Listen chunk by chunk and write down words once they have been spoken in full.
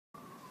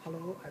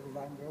Hello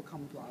everyone,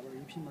 welcome to our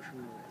EP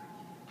Machinery.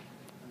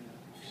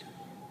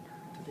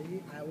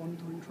 Today I want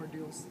to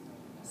introduce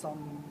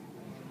some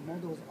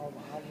models of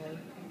our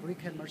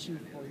briquette machine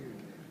for you.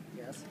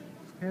 Yes,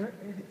 here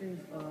it is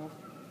a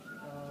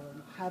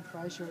high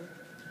pressure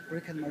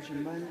briquette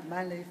machine,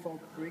 mainly for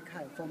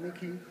briquette, for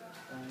making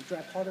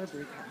dry powder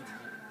briquette.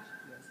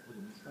 Yes.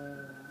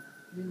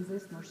 In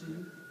this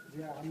machine,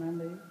 there are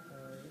mainly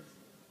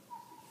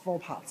four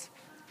parts.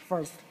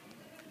 First,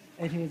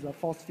 it is the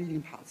force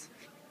feeding parts.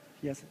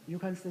 Yes, you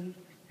can see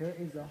here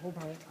is a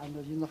hopper, and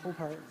in the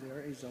hopper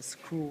there is a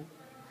screw.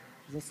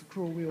 The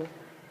screw will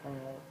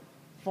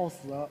force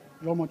the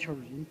raw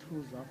material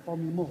into the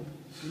forming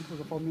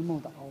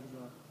mode, of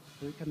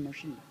the briquette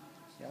machine.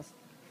 Yes,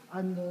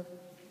 and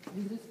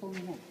in this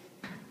forming mode,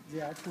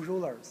 there are two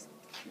rollers.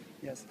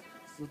 Yes,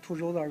 the two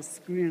rollers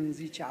screen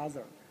each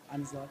other,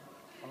 and the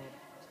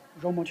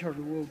raw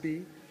material will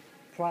be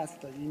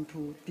pressed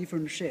into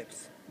different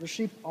shapes. The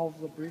shape of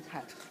the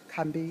briquette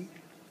can be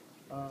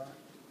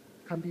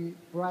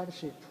bread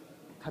shape,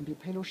 can be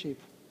pillow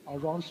shape, or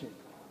round shape.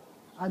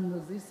 And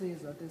this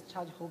is a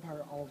discharge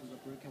hopper of the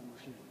briquette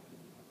machine.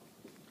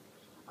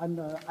 And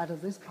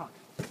at this part,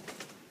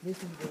 this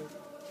is the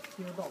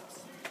gearbox.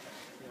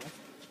 Yes.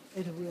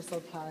 It will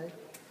supply,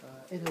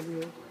 it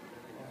will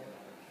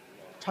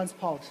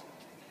transport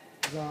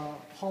the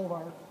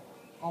power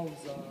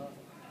of the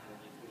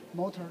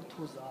motor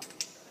to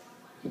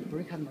the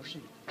briquette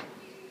machine.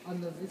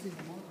 And this is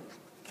the motor.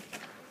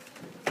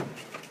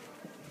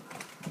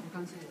 You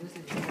can see this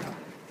is the motor.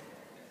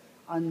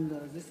 And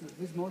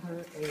this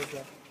motor is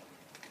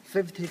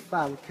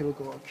 55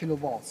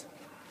 kilovolts.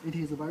 It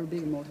is a very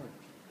big motor.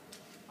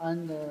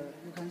 And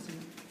you can see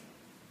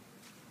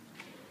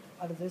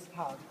at this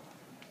part,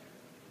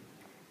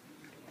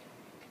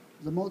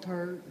 the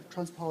motor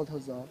transports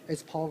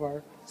its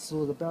power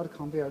through the belt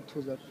conveyor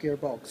to the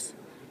gearbox.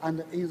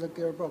 And in the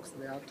gearbox,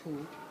 there are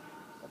two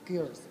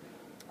gears.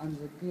 And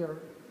the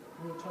gear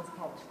will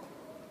transport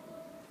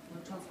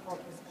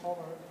its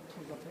power to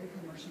the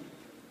briquette machine.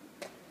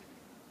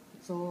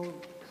 So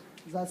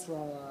that's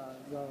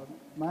the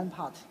main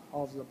part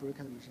of the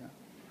briquette machine.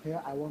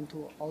 Here I want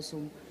to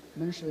also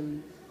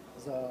mention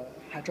the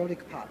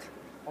hydraulic part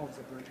of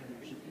the briquette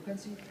machine. You can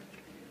see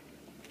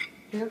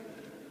here,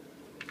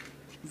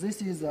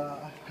 this is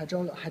a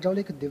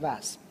hydraulic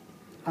device,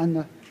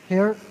 and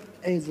here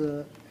is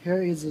the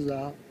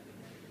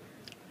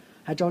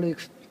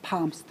hydraulic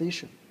pump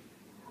station,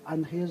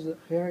 and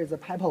here is the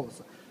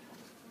pipeholes.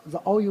 The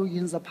oil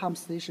in the pump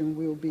station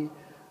will be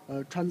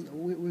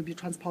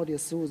transported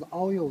through the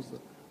oils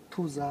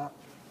to the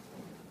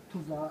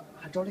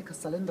hydraulic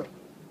cylinder.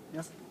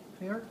 Yes,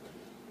 here,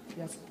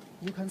 yes,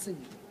 you can see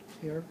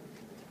here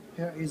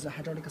is a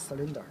hydraulic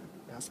cylinder.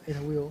 Yes, it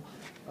will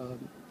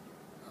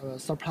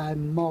supply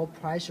more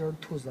pressure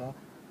to the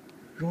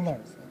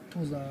rollers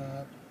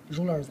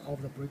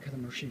of the briquette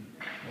machine.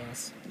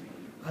 Yes,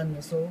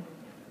 and so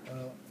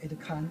it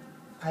can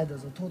add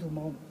the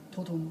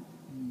total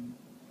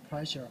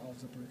pressure of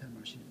the briquette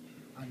machine,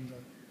 and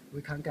we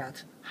can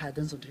get high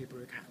density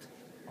briquette.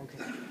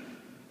 Okay.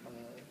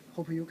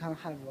 Hope you can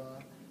have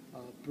a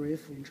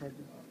brief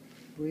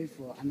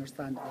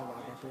understanding of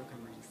our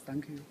briquette machine.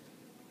 Thank you.